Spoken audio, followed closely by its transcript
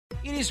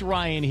It is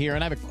Ryan here,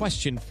 and I have a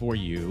question for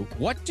you.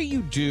 What do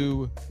you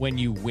do when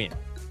you win?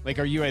 Like,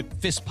 are you a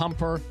fist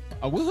pumper,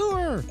 a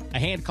woohooer, a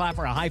hand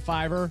clapper, a high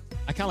fiver?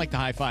 I kind of like the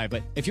high five,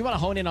 but if you want to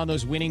hone in on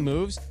those winning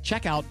moves,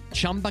 check out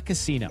Chumba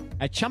Casino.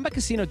 At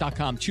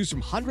ChumbaCasino.com, choose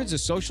from hundreds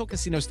of social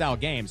casino-style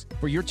games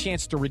for your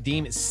chance to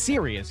redeem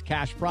serious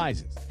cash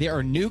prizes. There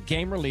are new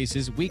game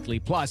releases weekly,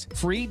 plus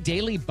free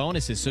daily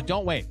bonuses. So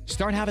don't wait.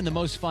 Start having the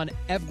most fun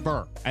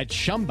ever at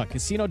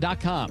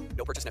ChumbaCasino.com.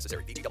 No purchase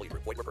necessary. VGW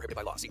Group. Void where prohibited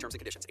by law. See terms and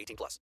conditions.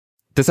 18+.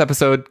 This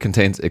episode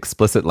contains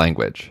explicit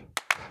language.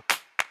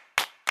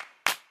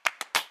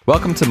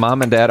 Welcome to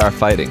Mom and Dad Are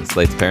Fighting,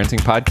 Slate's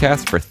parenting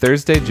podcast for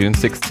Thursday, June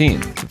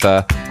 16th,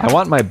 the I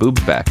Want My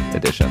Boobs Back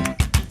edition.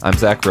 I'm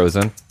Zach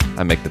Rosen.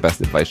 I make the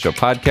Best Advice Show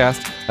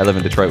podcast. I live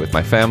in Detroit with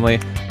my family.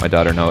 My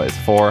daughter Noah is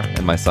 4,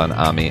 and my son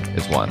Ami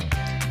is 1.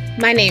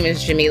 My name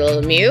is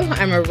Jamila Lemieux.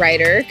 I'm a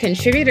writer,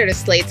 contributor to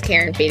Slate's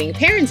Care and Feeding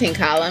parenting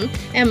column,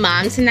 and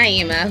mom to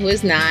Naima, who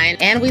is 9,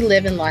 and we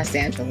live in Los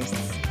Angeles.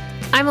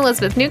 I'm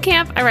Elizabeth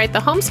Newcamp. I write the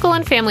homeschool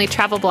and family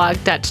travel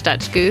blog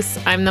Dutch Goose.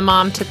 I'm the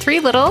mom to 3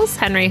 littles,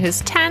 Henry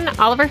who's 10,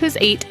 Oliver who's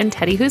 8, and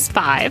Teddy who's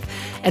 5.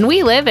 And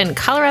we live in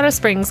Colorado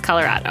Springs,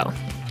 Colorado.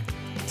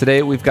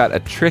 Today we've got a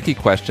tricky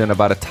question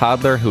about a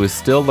toddler who is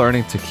still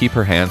learning to keep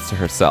her hands to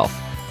herself.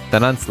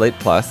 Then on Slate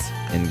Plus,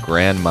 in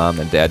grand mom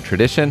and dad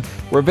tradition,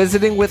 we're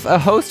visiting with a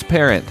host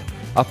parent.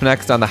 Up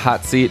next on the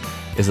hot seat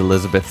is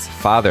Elizabeth's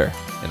father,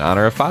 in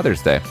honor of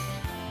Father's Day.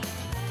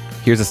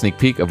 Here's a sneak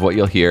peek of what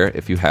you'll hear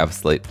if you have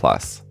Slate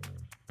Plus.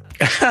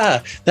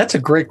 That's a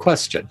great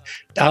question.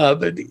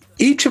 But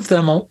each of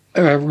them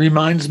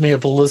reminds me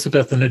of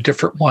Elizabeth in a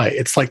different way.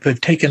 It's like they've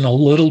taken a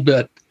little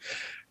bit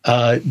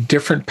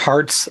different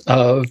parts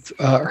of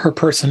her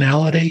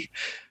personality.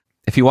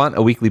 If you want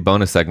a weekly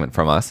bonus segment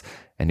from us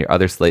and your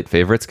other Slate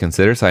favorites,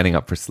 consider signing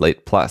up for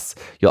Slate Plus.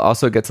 You'll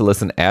also get to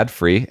listen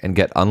ad-free and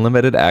get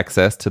unlimited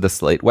access to the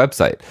Slate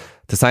website.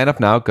 To sign up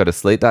now, go to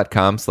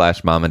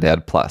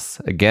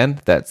slate.com/momanddadplus. Again,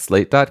 that's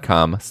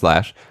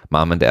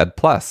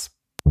slate.com/momanddadplus.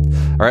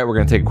 All right, we're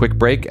going to take a quick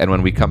break, and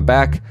when we come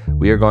back,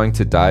 we are going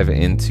to dive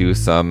into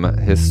some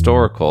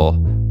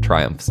historical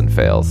triumphs and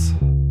fails.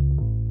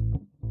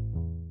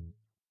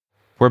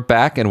 We're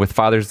back, and with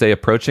Father's Day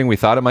approaching, we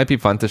thought it might be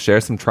fun to share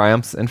some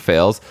triumphs and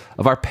fails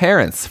of our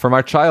parents from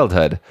our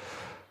childhood.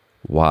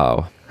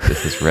 Wow,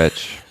 this is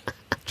rich.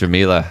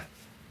 Jamila,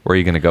 where are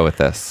you going to go with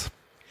this?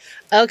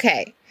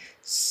 Okay,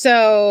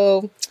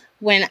 so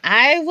when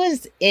I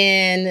was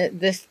in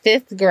the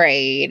 5th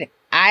grade,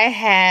 I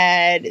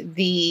had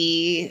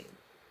the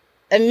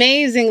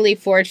amazingly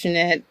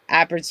fortunate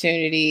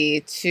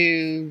opportunity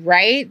to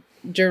write,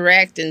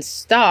 direct, and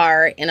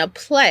star in a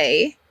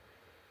play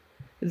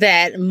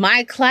that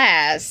my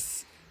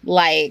class,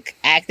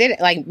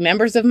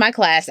 members of my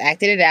class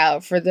acted it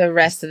out for the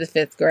rest of the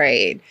 5th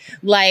grade.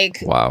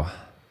 Wow.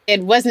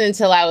 It wasn't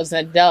until I was an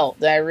adult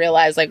that I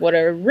realized what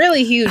a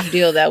really huge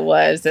deal that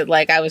was, that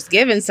I was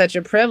given such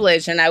a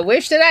privilege, and I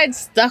wish that I'd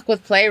stuck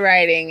with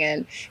playwriting.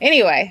 And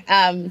anyway,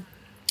 it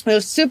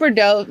was super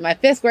dope. My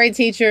 5th grade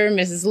teacher,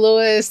 Mrs.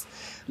 Lewis,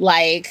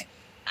 I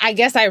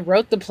guess I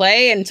wrote the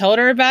play and told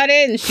her about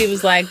it, and she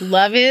was like,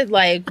 love it.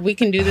 We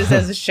can do this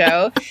as a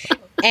show.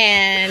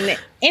 And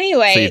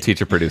anyway. So your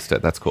teacher produced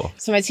it. That's cool.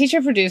 So my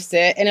teacher produced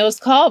it, and it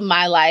was called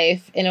My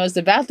Life. And it was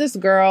about this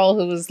girl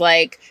who was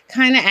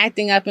kind of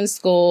acting up in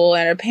school,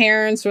 and her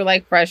parents were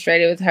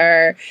frustrated with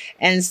her.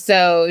 And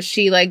so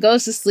she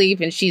goes to sleep,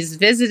 and she's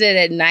visited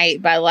at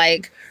night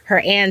by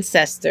her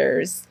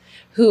ancestors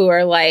who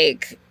are one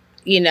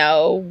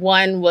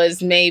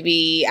was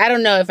maybe, I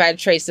don't know if I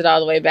traced it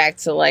all the way back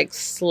to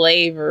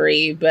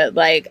slavery, but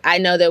I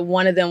know that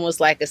one of them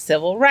was a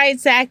civil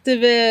rights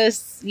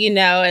activist,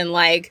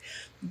 and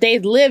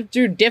they'd lived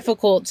through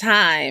difficult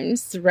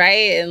times,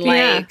 right? And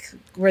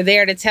were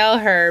there to tell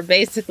her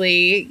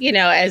basically,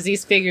 as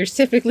these figures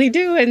typically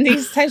do in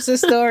these types of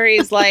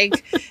stories,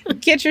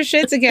 get your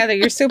shit together.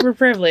 You're super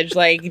privileged.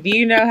 Do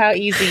you know how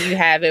easy you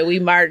have it? We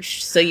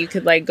marched so you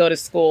could go to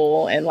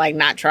school and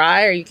not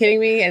try. Are you kidding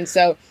me? And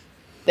so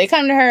they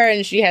come to her,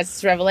 and she has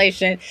this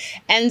revelation.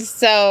 And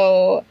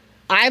so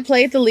I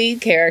played the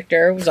lead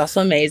character. It was also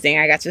amazing.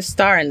 I got to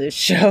star in this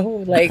show.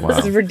 Wow.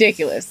 This is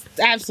ridiculous. It's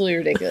absolutely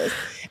ridiculous.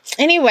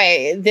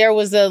 Anyway, there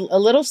was a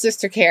little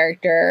sister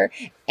character,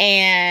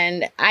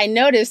 and I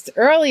noticed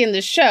early in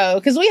the show,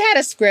 because we had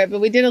a script, but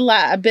we did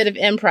a bit of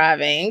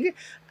improving,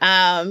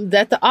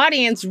 that the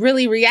audience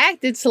really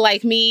reacted to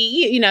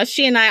me,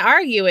 she and I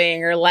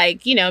arguing, or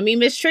me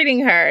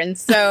mistreating her. And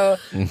so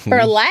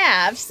for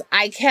laughs,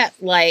 I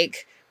kept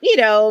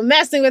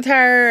messing with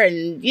her,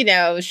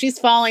 and, she's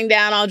falling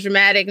down all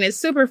dramatic, and it's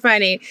super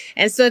funny.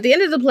 And so at the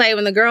end of the play,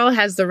 when the girl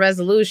has the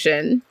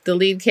resolution, the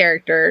lead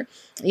character,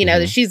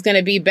 that she's going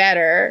to be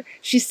better,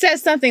 she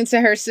says something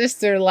to her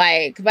sister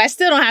but I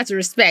still don't have to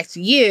respect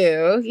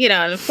you,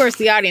 and of course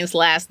the audience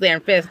laughs there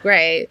in 5th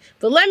grade.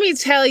 But let me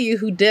tell you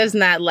who does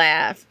not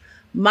laugh.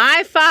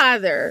 My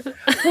father,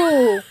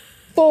 who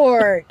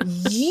for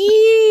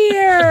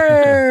years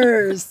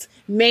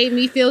made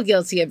me feel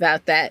guilty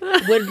about that,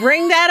 would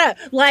bring that up.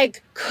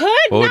 What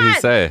would he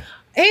say?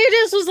 He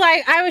just was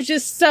like, I was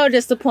just so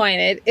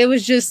disappointed. It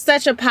was just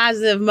such a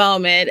positive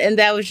moment. And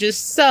that was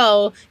just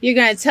so, you're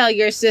going to tell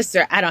your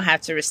sister, I don't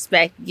have to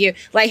respect you.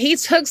 Like, he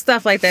took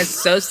stuff like that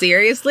so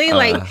seriously.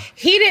 Like,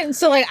 he didn't,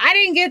 so like, I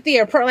didn't get the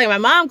approach. Like, my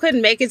mom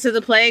couldn't make it to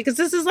the play because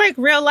this is like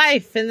real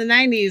life in the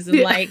 90s.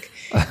 And like,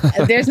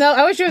 there's no,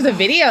 I wish there was a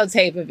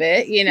videotape of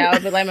it, you know,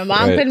 but like, my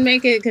mom couldn't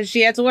make it because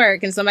she had to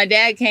work. And so my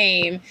dad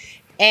came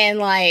and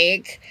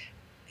like,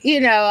 you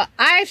know,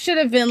 I should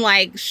have been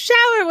like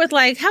showered with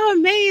like how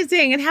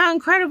amazing and how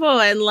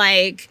incredible, and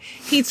like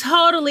he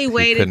totally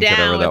weighed it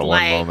down with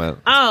like,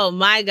 oh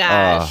my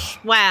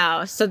gosh,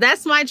 wow. So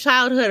that's my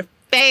childhood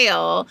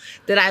fail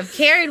that I've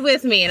carried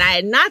with me, and I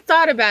had not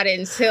thought about it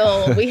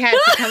until we had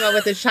to come up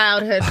with a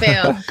childhood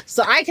fail.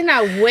 So I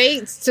cannot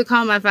wait to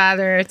call my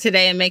father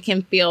today and make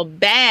him feel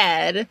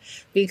bad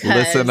because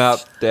listen up,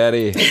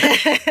 Daddy.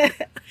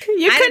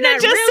 You couldn't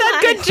have just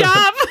said good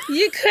job.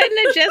 You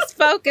couldn't have just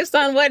focused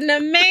on what an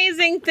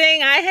amazing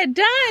thing I had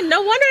done. No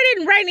wonder I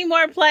didn't write any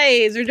more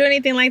plays or do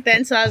anything like that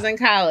until I was in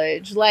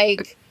college.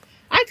 Like,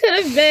 I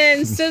could have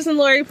been Susan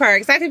Laurie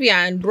Parks. I could be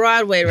on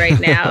Broadway right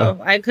now.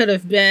 I could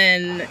have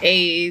been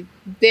a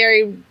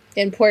very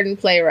important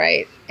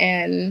playwright.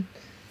 And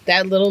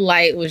that little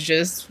light was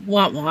just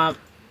womp womp.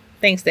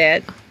 Thanks,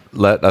 Dad.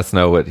 Let us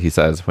know what he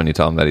says when you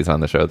tell him that he's on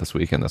the show this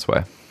week in this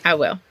way. I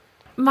will.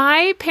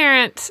 My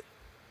parents,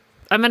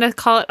 I'm going to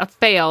call it a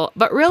fail,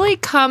 but really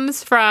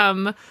comes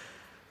from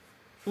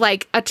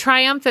like a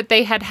triumph that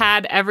they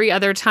had every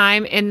other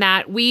time, in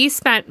that we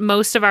spent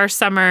most of our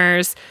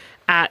summers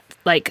at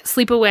like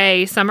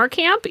sleepaway summer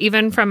camp,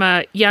 even from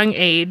a young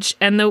age.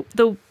 And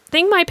the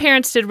thing my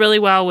parents did really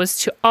well was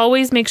to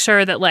always make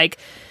sure that like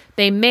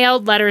they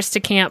mailed letters to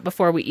camp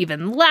before we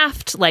even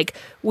left. Like,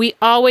 we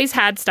always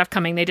had stuff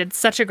coming. They did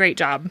such a great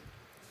job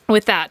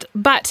with that.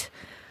 But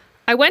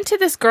I went to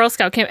this Girl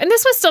Scout camp, and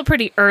this was still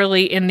pretty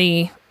early in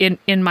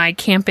my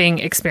camping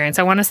experience.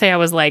 I want to say I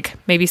was like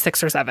maybe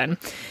 6 or 7.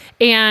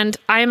 And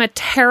I am a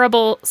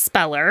terrible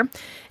speller.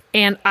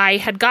 And I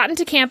had gotten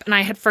to camp and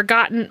I had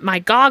forgotten my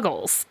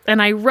goggles.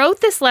 And I wrote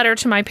this letter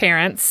to my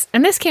parents,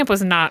 and this camp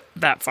was not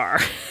that far.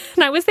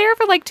 And I was there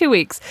for like 2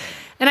 weeks.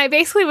 And I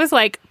basically was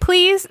like,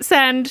 please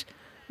send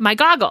my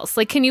goggles.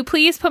 Like, can you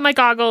please put my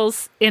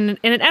goggles in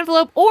an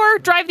envelope, or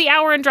drive the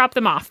hour and drop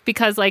them off?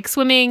 Because like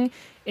swimming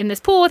in this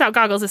pool without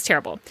goggles is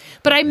terrible.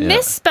 But I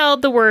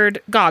misspelled the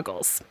word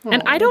goggles. Aww.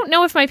 And I don't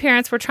know if my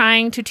parents were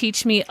trying to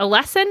teach me a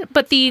lesson,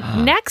 but the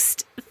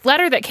next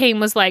letter that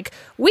came was like,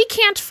 we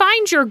can't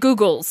find your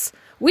Googles.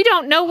 We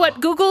don't know what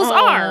Googles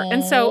are.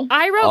 And so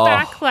I wrote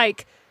back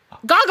like,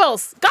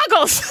 goggles.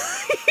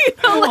 You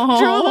know, like,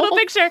 drew a little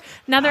picture.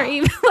 Now they're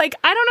even like,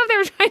 I don't know if they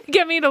were trying to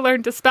get me to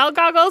learn to spell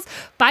goggles.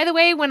 By the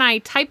way, when I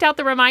typed out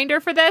the reminder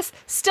for this,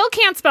 still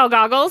can't spell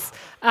goggles.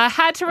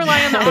 Had to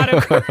rely on the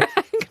autocorrect.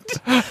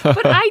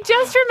 But I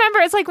just remember,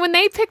 it's like when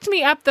they picked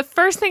me up, the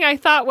first thing I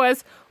thought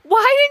was,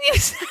 why didn't you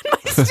send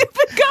my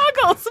stupid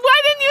goggles?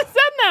 Why didn't you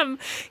send them?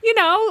 You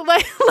know,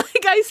 like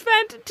I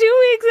spent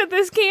 2 weeks at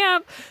this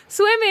camp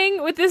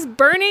swimming with this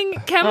burning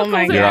chemicals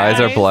in your eyes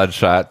are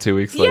bloodshot 2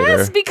 weeks later.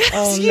 Yes,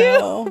 because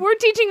you were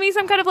teaching me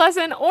some kind of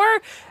lesson, or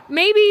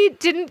maybe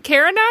didn't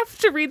care enough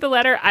to read the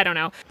letter. I don't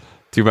know.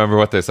 Do you remember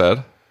what they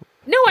said?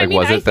 No, I mean,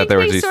 I think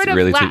they sort of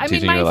really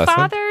teaching you a lesson? My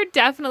father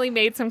definitely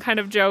made some kind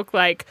of joke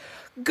like,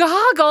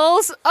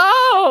 goggles?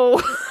 Oh.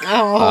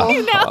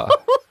 You know?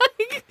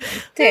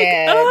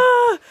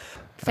 Dad.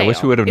 I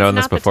wish we would have known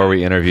this before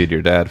we interviewed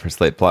your dad for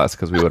Slate Plus,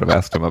 because we would have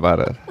asked him about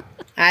it.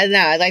 I know.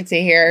 I'd like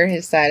to hear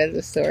his side of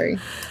the story.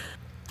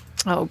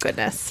 Oh,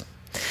 goodness.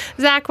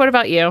 Zach, what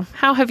about you?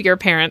 How have your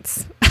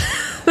parents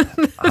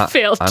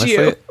failed honestly,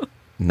 you?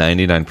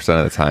 99%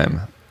 of the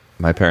time,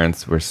 my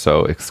parents were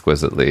so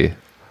exquisitely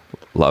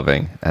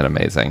loving and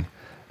amazing.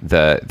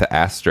 The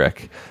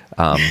asterisk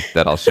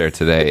that I'll share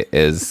today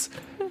is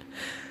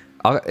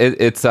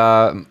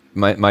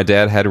my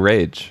dad had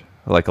rage,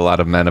 like a lot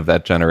of men of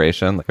that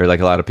generation, or like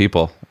a lot of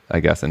people, I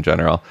guess, in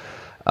general.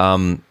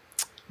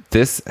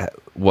 This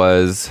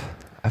was,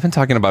 I've been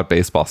talking about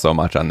baseball so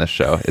much on this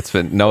show. It's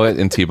been, Noah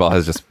and T-ball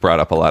has just brought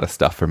up a lot of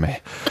stuff for me.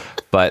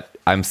 But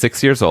I'm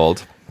 6 years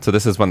old, so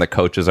this is when the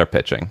coaches are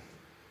pitching.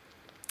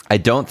 I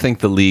don't think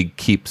the league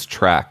keeps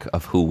track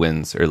of who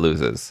wins or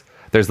loses.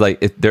 There's like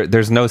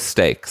there's no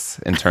stakes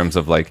in terms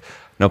of like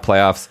no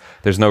playoffs.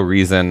 There's no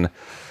reason.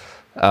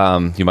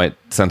 You might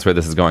sense where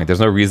this is going. There's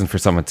no reason for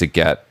someone to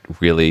get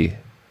really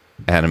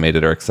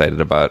animated or excited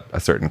about a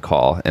certain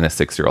call in a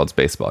 6-year-old's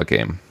baseball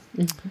game.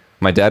 Mm-hmm.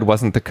 My dad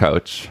wasn't the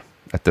coach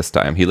at this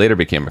time. He later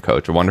became a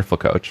coach, a wonderful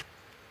coach.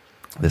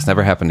 This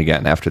never happened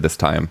again after this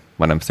time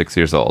when I'm 6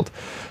 years old.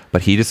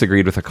 But he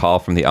disagreed with a call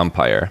from the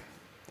umpire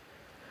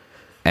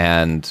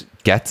and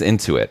gets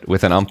into it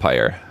with an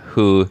umpire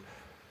who,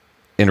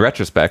 in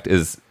retrospect,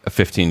 is a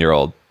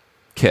 15-year-old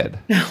kid.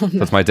 Oh, no.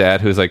 So it's my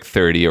dad, who's like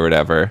 30 or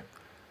whatever.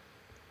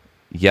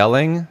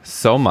 yelling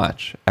so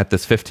much at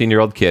this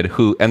 15-year-old kid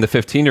and the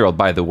 15-year-old,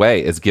 by the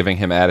way, is giving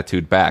him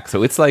attitude back.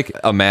 So it's like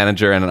a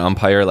manager and an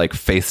umpire, like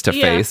face to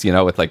face,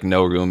 with like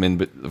no room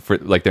for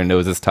like their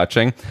noses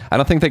touching. I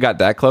don't think they got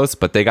that close,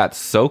 but they got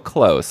so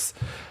close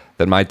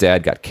that my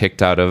dad got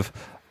kicked out of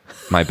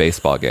my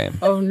baseball game.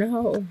 Oh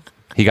no.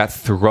 He got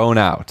thrown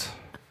out.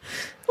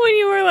 When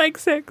you were like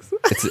 6.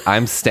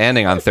 I'm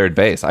standing on third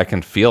base. I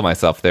can feel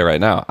myself there right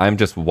now. I'm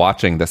just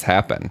watching this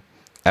happen.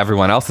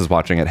 Everyone else is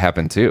watching it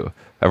happen too.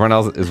 Everyone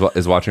else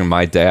is watching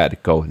my dad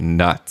go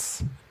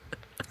nuts.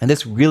 And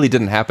this really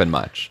didn't happen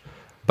much,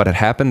 but it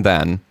happened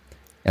then.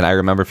 And I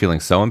remember feeling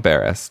so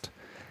embarrassed.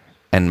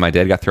 And my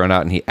dad got thrown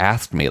out and he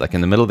asked me, like in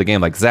the middle of the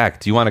game, like,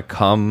 Zach, do you want to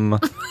come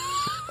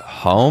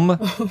home?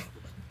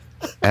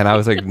 And I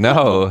was like,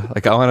 no,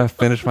 like I want to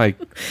finish my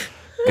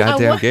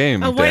goddamn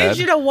game. I wanted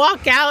you to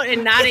walk out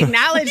and not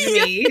acknowledge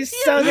me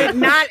so that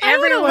not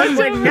everyone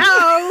would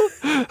know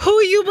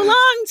who you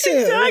belong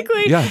to.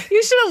 Exactly. Yeah.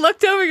 You should have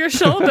looked over your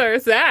shoulder,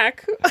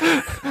 Zach.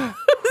 Zach,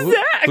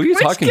 who are you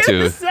talking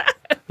to? Who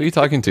are you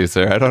talking to,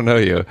 sir? I don't know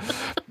you.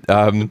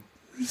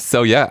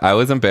 So yeah, I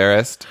was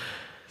embarrassed.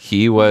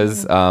 He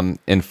was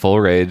in full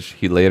rage.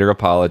 He later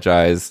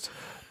apologized,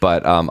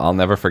 but I'll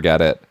never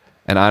forget it.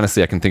 And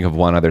honestly, I can think of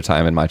one other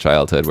time in my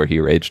childhood where he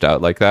raged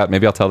out like that.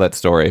 Maybe I'll tell that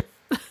story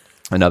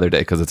another day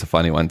because it's a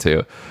funny one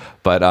too.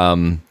 But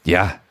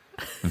yeah,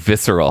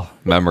 visceral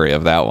memory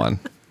of that one.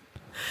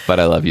 But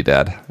I love you,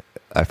 Dad.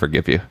 I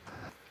forgive you.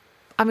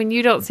 I mean,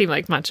 you don't seem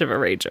like much of a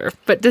rager,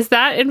 but does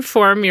that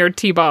inform your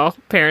T-ball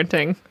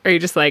parenting? Or are you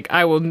just like,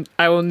 I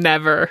will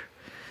never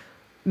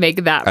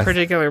make that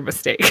particular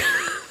mistake?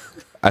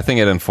 I think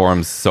it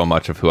informs so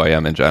much of who I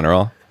am in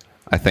general.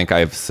 I think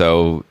I've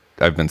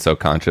been so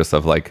conscious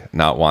of like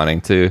not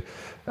wanting to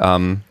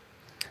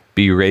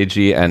be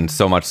ragey, and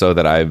so much so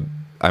that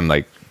I'm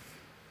like,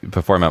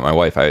 before I met my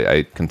wife,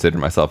 I considered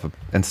myself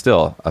and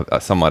still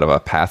a somewhat of a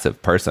passive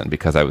person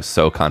because I was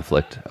so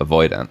conflict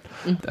avoidant.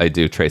 I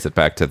do trace it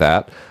back to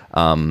that.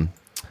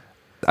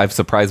 I've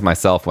surprised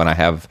myself when I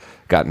have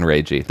gotten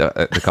ragey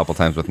a couple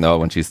times with Noah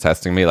when she's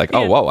testing me, like,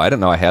 oh, whoa, I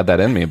didn't know I had that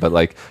in me, but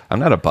like, I'm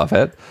not above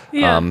it.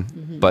 Yeah.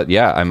 But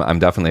yeah, I'm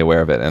definitely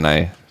aware of it, and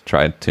I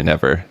tried to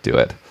never do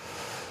it,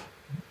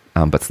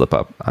 but slip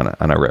up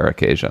on a rare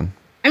occasion.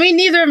 I mean,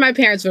 neither of my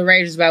parents were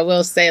ragers, but I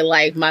will say,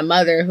 like, my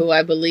mother, who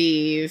I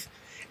believe,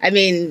 I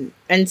mean,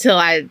 until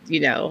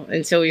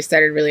we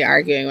started really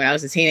arguing when I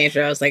was a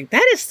teenager, I was like,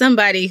 that is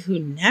somebody who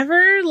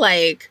never,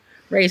 like,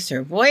 raised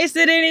her voice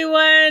at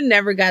anyone,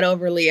 never got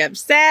overly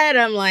upset.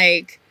 I'm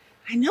like,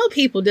 I know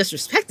people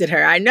disrespected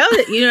her. I know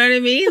that, you know what I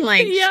mean?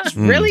 Like, she's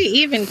really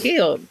even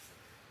keeled.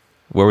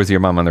 Where was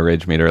your mom on the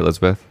rage meter,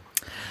 Elizabeth?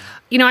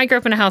 You know, I grew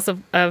up in a house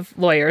of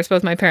lawyers.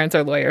 Both my parents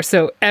are lawyers.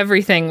 So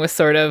everything was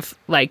sort of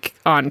like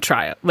on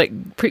trial. Like,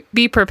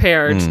 be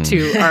prepared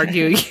to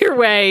argue your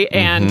way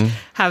and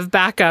have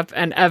backup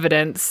and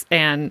evidence.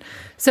 And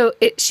so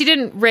she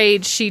didn't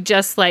rage. She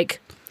just, like,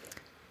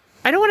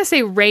 I don't want to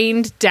say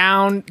rained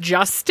down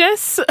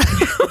justice,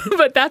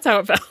 but that's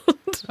how it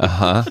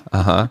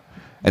felt.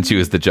 And she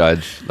was the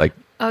judge, like,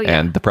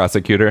 and the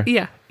prosecutor?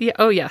 Yeah.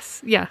 Oh,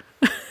 yes. Yeah.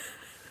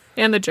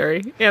 And the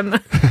jury. And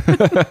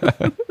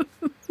the...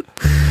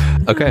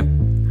 Okay,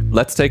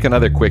 let's take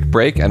another quick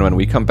break, and when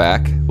we come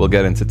back, we'll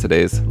get into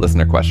today's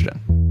listener question.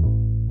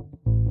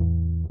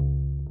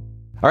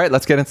 All right,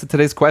 let's get into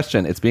today's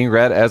question. It's being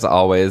read, as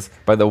always,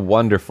 by the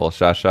wonderful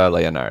Shasha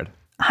Leonard.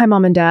 Hi,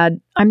 Mom and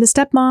Dad. I'm the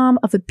stepmom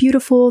of a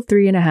beautiful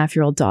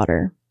 3.5-year-old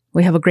daughter.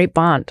 We have a great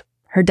bond.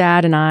 Her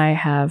dad and I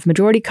have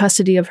majority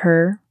custody of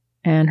her,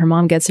 and her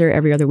mom gets her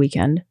every other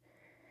weekend.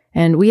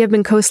 And we have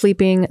been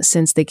co-sleeping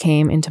since they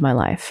came into my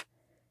life.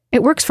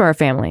 It works for our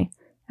family.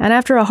 And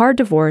after a hard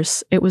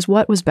divorce, it was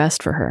what was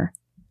best for her.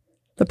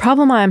 The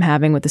problem I am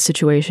having with the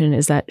situation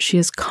is that she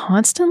is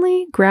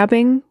constantly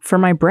grabbing for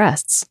my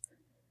breasts.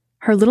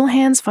 Her little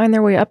hands find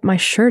their way up my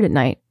shirt at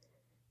night.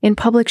 In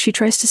public, she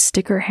tries to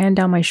stick her hand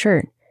down my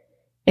shirt.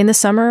 In the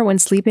summer, when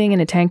sleeping in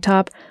a tank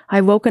top,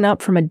 I've woken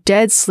up from a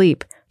dead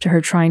sleep to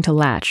her trying to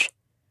latch.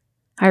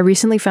 I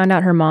recently found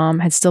out her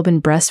mom had still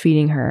been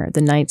breastfeeding her the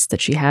nights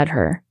that she had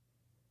her.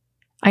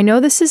 I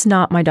know this is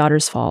not my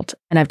daughter's fault,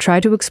 and I've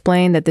tried to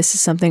explain that this is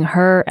something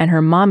her and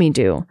her mommy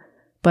do,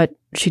 but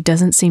she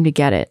doesn't seem to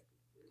get it.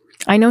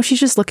 I know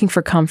she's just looking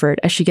for comfort,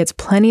 as she gets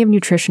plenty of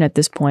nutrition at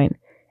this point,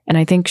 and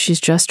I think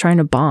she's just trying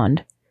to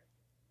bond.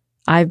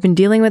 I've been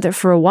dealing with it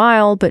for a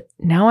while, but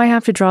now I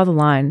have to draw the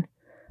line.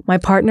 My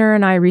partner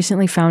and I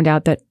recently found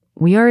out that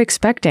we are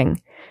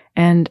expecting,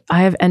 and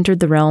I have entered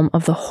the realm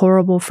of the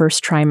horrible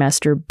first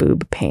trimester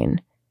boob pain.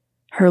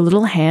 Her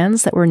little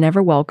hands that were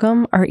never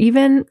welcome are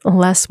even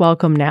less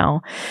welcome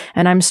now,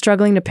 and I'm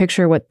struggling to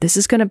picture what this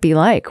is going to be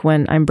like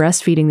when I'm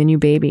breastfeeding the new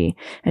baby,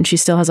 and she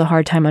still has a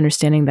hard time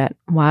understanding that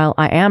while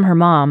I am her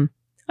mom,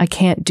 I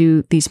can't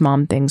do these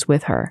mom things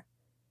with her.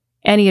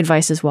 Any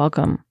advice is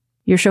welcome.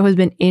 Your show has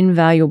been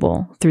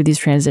invaluable through these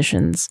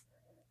transitions.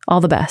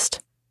 All the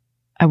best.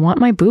 I want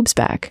my boobs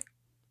back.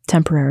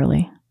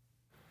 Temporarily.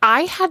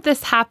 I had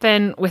this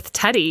happen with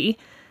Teddy.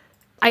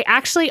 I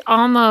actually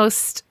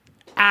almost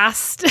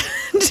asked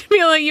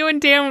Jamila, you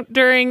and Dan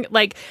during,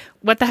 like,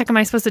 what the heck am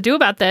I supposed to do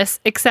about this?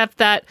 Except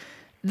that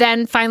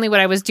then finally what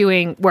I was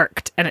doing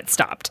worked and it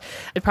stopped.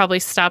 It probably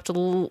stopped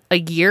a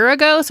year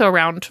ago, so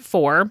around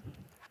 4.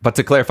 But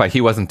to clarify,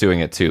 he wasn't doing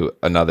it to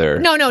another.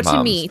 No, to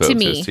mom, me. to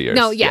yours.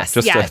 No, yes,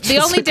 yeah. The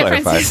only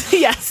difference is,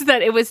 yes,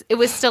 that it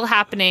was still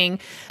happening.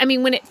 I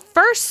mean, when it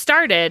first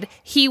started,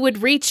 he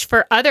would reach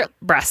for other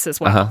breasts as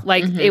well.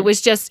 Like it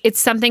was just, it's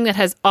something that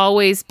has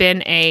always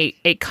been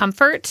a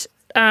comfort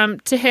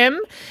to him.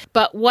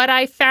 But what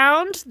I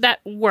found that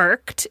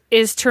worked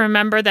is to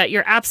remember that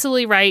you're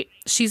absolutely right.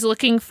 She's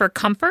looking for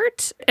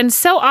comfort, and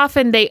so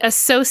often they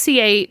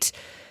associate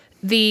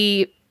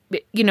the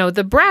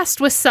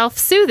breast was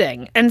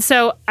self-soothing. And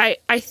so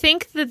I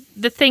think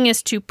the thing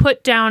is to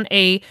put down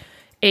a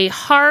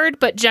hard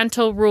but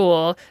gentle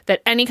rule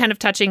that any kind of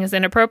touching is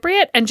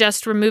inappropriate, and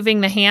just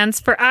removing the hands.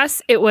 For us,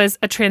 it was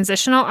a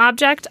transitional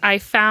object. I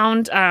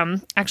found,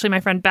 actually my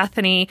friend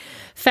Bethany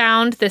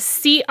found the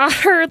sea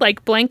otter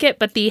like blanket,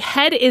 but the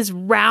head is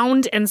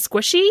round and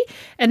squishy,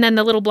 and then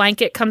the little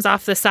blanket comes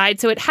off the side.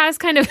 So it has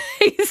kind of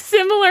a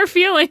similar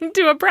feeling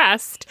to a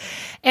breast.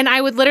 And I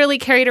would literally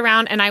carry it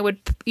around, and I would,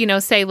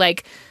 say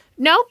like,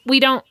 no, we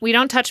don't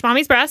touch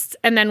mommy's breasts.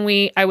 And then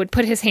I would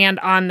put his hand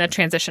on the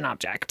transition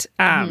object.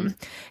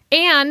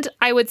 And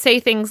I would say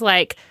things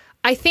like,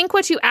 I think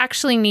what you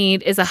actually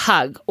need is a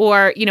hug.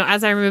 Or,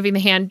 as I'm removing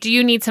the hand, do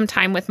you need some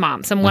time with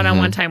mom? Some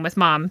one-on-one time with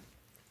mom?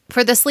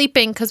 For the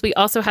sleeping, because we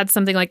also had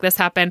something like this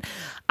happen,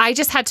 I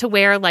just had to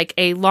wear like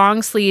a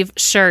long sleeve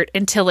shirt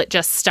until it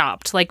just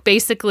stopped. Like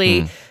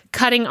basically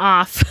cutting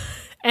off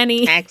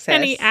any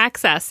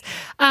access.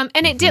 And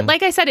it did,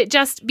 like I said, it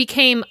just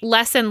became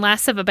less and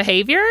less of a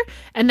behavior,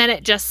 and then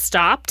it just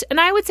stopped. And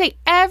I would say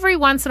every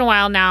once in a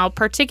while now,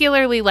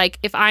 particularly like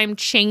if I'm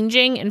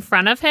changing in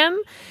front of him,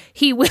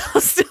 he will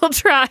still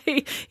try,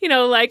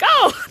 like,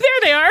 oh, there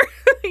they are,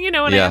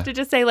 and I have to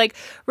just say, like,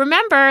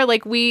 remember,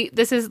 like,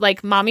 this is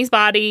like mommy's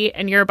body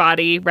and your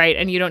body, right?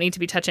 And you don't need to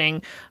be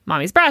touching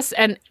mommy's breasts.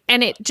 And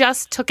it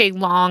just took a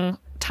long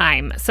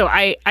time. So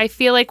I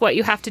feel like what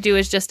you have to do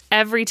is just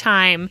every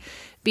time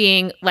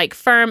being like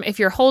firm. If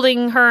you're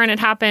holding her and it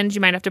happens,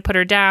 you might have to put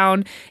her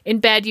down. In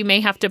bed, you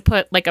may have to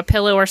put like a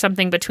pillow or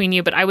something between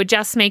you, but I would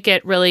just make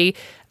it really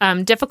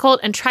difficult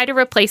and try to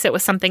replace it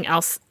with something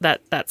else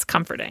that's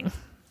comforting.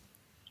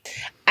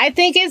 I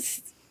think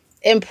it's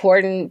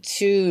important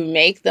to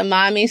make the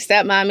mommy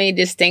stepmommy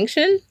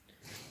distinction.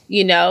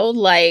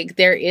 Like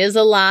there is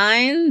a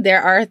line.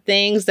 There are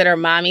things that are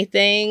mommy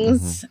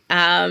things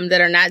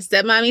that are not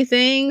stepmommy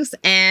things,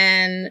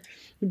 and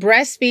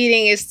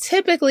breastfeeding is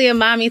typically a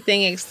mommy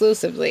thing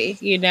exclusively.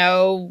 You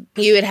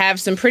would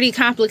have some pretty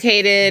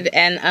complicated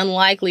and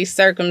unlikely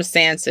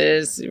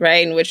circumstances,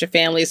 right, in which a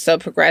family is so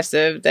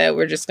progressive that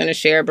we're just going to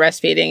share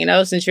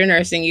breastfeeding. Since you're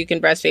nursing, you can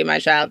breastfeed my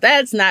child.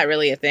 That's not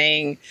really a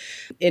thing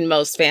in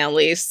most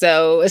families.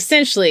 So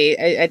essentially,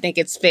 I think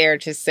it's fair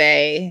to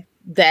say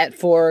that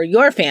for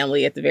your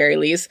family, at the very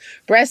least,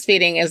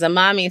 breastfeeding is a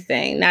mommy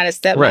thing, not a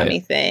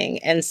stepmommy thing.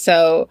 And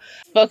so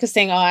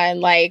focusing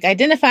on like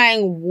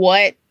identifying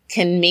what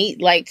can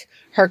meet like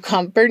her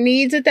comfort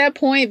needs at that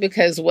point,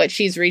 because what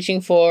she's reaching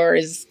for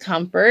is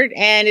comfort.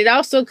 And it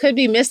also could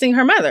be missing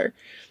her mother.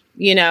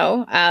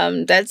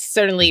 That's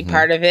certainly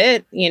part of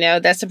it.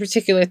 That's a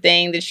particular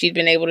thing that she'd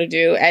been able to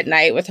do at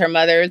night with her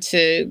mother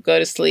to go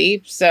to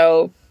sleep.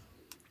 So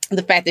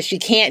the fact that she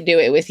can't do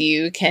it with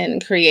you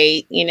can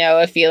create,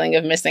 a feeling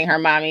of missing her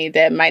mommy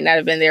that might not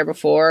have been there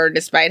before,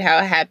 despite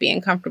how happy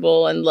and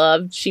comfortable and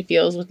loved she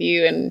feels with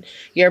you and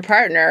your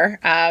partner.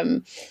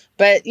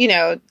 But,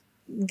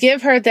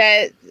 give her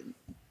that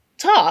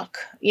talk,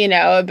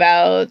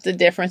 about the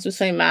difference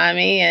between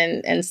mommy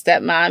and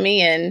stepmommy,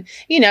 and,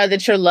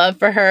 that your love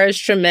for her is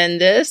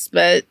tremendous,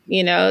 but,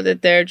 that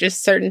there are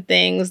just certain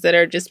things that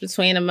are just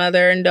between a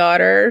mother and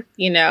daughter,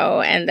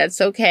 and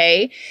that's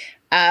okay.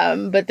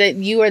 But that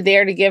you are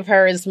there to give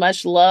her as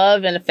much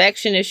love and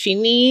affection as she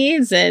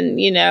needs. And,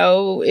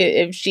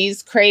 if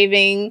she's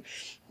craving,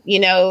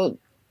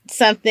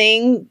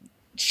 something,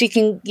 she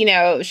can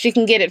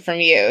get it from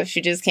you.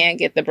 She just can't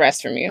get the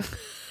breast from you.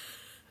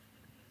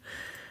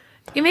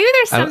 Maybe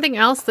there's something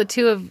else the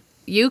two of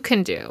you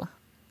can do,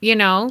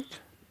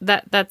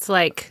 that's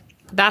like,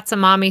 that's a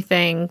mommy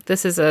thing.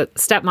 This is a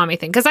stepmommy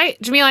thing. Because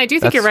Jamila, I do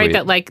think you're right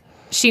that like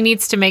she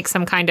needs to make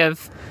some kind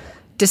of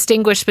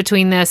distinguish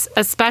between this,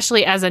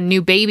 especially as a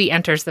new baby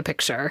enters the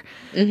picture,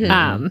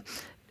 to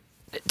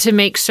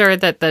make sure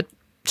that the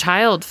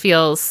child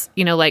feels,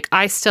 like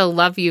I still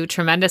love you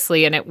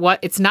tremendously. And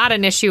it's not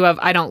an issue of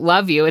I don't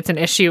love you. It's an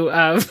issue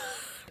of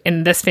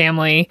in this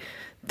family,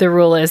 the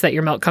rule is that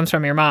your milk comes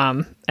from your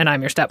mom and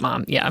I'm your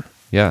stepmom. Yeah.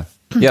 Yeah.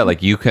 Yeah.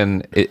 Like you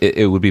can,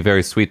 it would be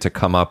very sweet to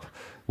come up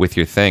with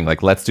your thing.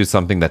 Like, let's do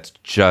something that's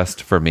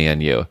just for me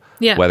and you.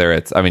 Yeah. Whether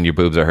it's, your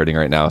boobs are hurting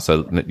right now.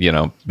 So,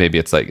 maybe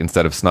it's like,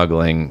 instead of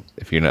snuggling,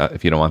 if you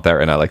don't want that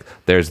right now, like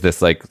there's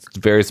this like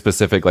very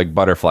specific, like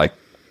butterfly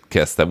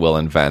kiss that we'll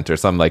invent, or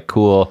some like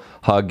cool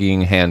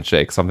hugging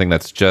handshake, something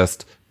that's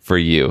just for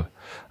you.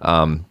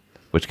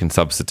 which can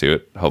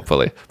substitute,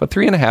 hopefully. But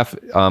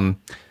 3.5,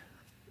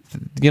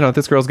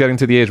 this girl's getting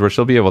to the age where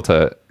she'll be able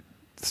to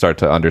start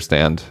to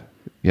understand,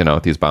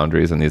 these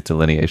boundaries and these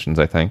delineations,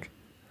 I think.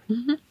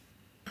 Mm-hmm.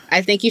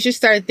 I think you should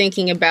start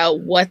thinking about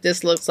what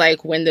this looks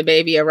like when the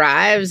baby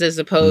arrives, as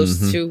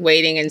opposed to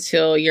waiting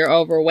until you're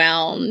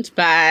overwhelmed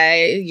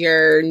by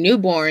your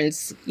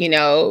newborn's,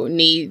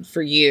 need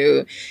for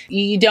you.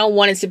 You don't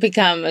want it to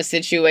become a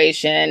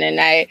situation. And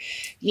I,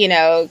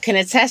 can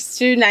attest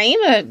to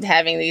Naima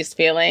having these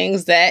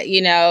feelings that,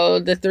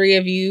 the three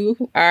of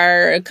you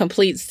are a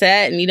complete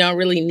set and you don't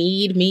really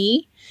need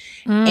me.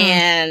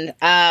 And,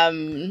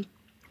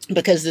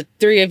 because the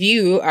three of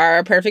you are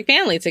a perfect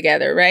family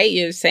together, right?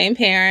 You're the same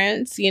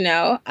parents, and,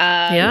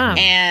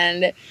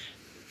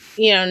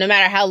 no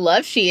matter how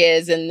loved she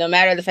is and no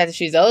matter the fact that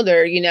she's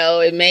older,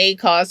 it may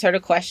cause her to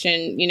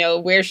question,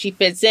 where she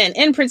fits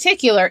in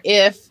particular,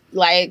 if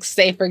like,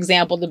 say, for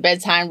example, the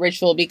bedtime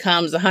ritual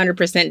becomes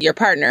 100% your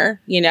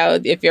partner,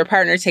 if your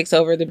partner takes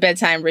over the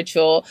bedtime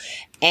ritual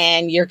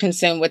and you're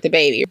consumed with the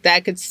baby,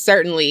 that could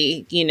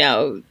certainly,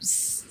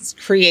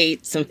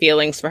 create some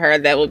feelings for her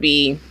that will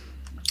be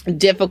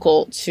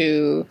difficult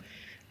to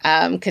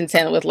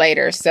contend with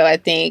later. So I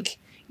think,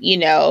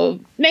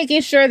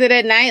 making sure that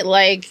at night,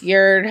 like,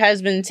 your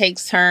husband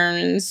takes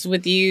turns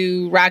with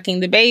you rocking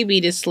the baby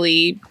to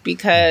sleep,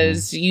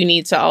 because you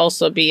need to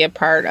also be a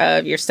part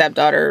of your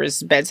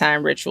stepdaughter's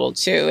bedtime ritual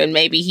too. And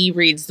maybe he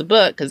reads the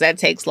book because that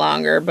takes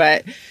longer,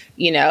 but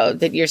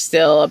that you're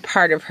still a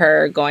part of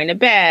her going to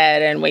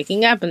bed and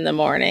waking up in the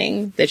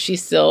morning, that she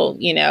still,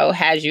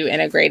 has you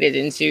integrated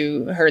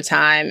into her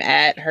time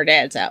at her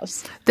dad's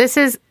house. This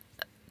is,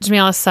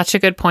 Jamila, such a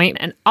good point.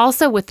 And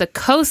also with the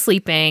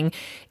co-sleeping,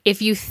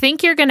 if you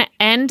think you're going to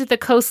end the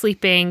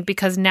co-sleeping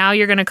because now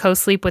you're going to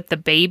co-sleep with the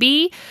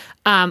baby,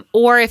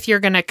 or if you're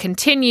going to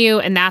continue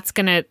and that's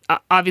going to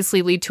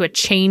obviously lead to a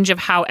change of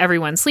how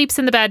everyone sleeps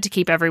in the bed to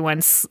keep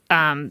everyone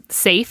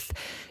safe,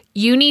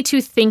 you need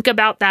to think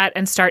about that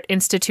and start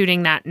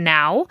instituting that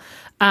now,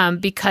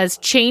 because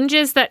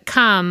changes that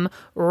come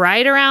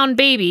right around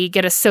baby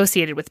get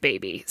associated with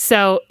baby.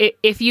 So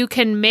if you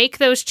can make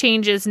those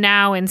changes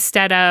now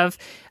instead of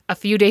a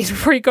few days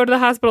before you go to the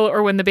hospital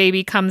or when the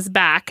baby comes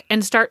back,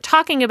 and start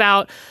talking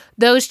about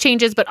those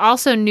changes, but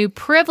also new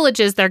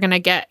privileges they're going to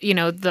get,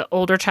 the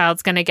older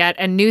child's going to get,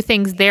 and new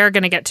things they're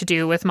going to get to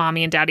do with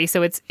mommy and daddy.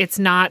 So it's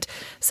not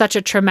such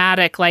a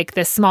traumatic, like,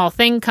 this small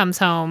thing comes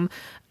home.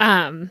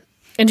 And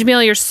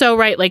Jamila, you're so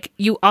right. Like,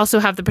 you also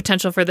have the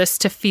potential for this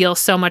to feel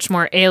so much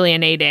more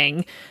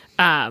alienating,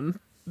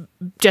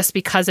 just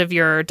because of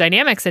your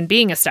dynamics and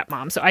being a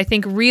stepmom. So I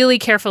think really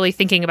carefully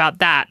thinking about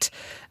that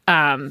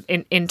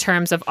in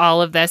terms of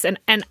all of this. And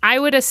I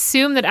would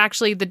assume that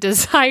actually the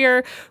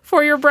desire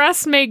for your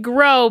breast may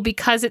grow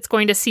because it's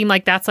going to seem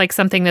like that's like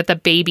something that the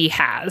baby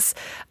has.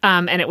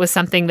 And it was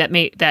something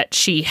that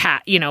she had,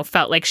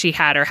 felt like she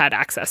had or had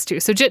access to.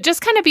 So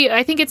just kind of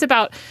I think it's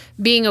about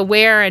being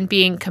aware and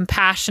being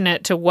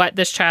compassionate to what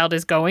this child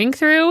is going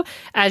through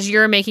as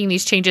you're making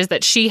these changes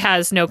that she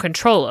has no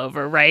control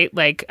over, right?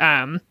 Like,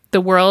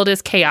 the world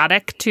is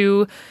chaotic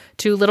to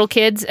little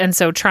kids, and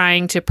so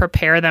trying to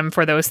prepare them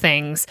for those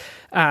things,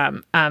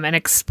 and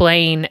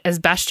explain as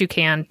best you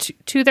can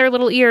to their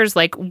little ears,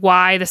 like,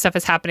 why the stuff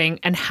is happening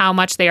and how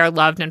much they are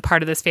loved and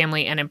part of this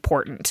family and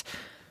important.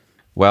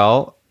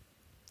 Well,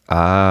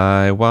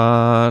 I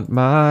want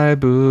my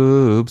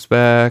boobs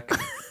back.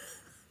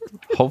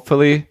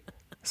 Hopefully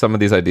some of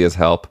these ideas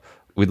help.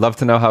 We'd love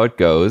to know how it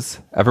goes.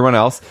 Everyone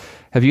else,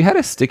 have you had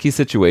a sticky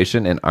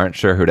situation and aren't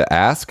sure who to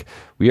ask?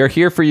 We are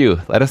here for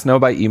you. Let us know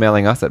by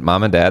emailing us at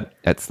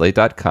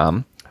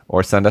momanddad@slate.com,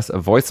 or send us a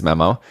voice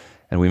memo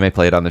and we may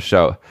play it on the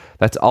show.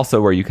 That's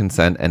also where you can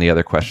send any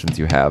other questions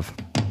you have.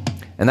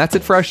 And that's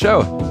it for our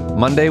show.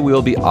 Monday, we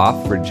will be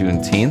off for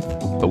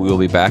Juneteenth, but we will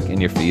be back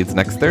in your feeds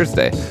next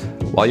Thursday.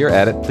 While you're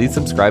at it, please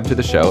subscribe to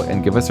the show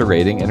and give us a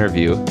rating and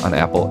review on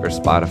Apple or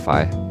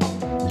Spotify.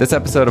 This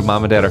episode of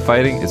Mom and Dad Are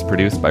Fighting is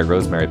produced by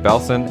Rosemary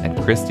Belson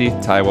and Christy,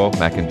 Taiwo,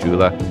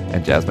 Makanjula,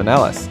 and Jasmine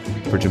Ellis.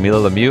 For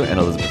Jamila Lemieux and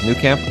Elizabeth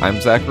Newcamp, I'm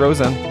Zach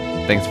Rosen.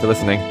 Thanks for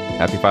listening.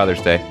 Happy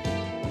Father's Day.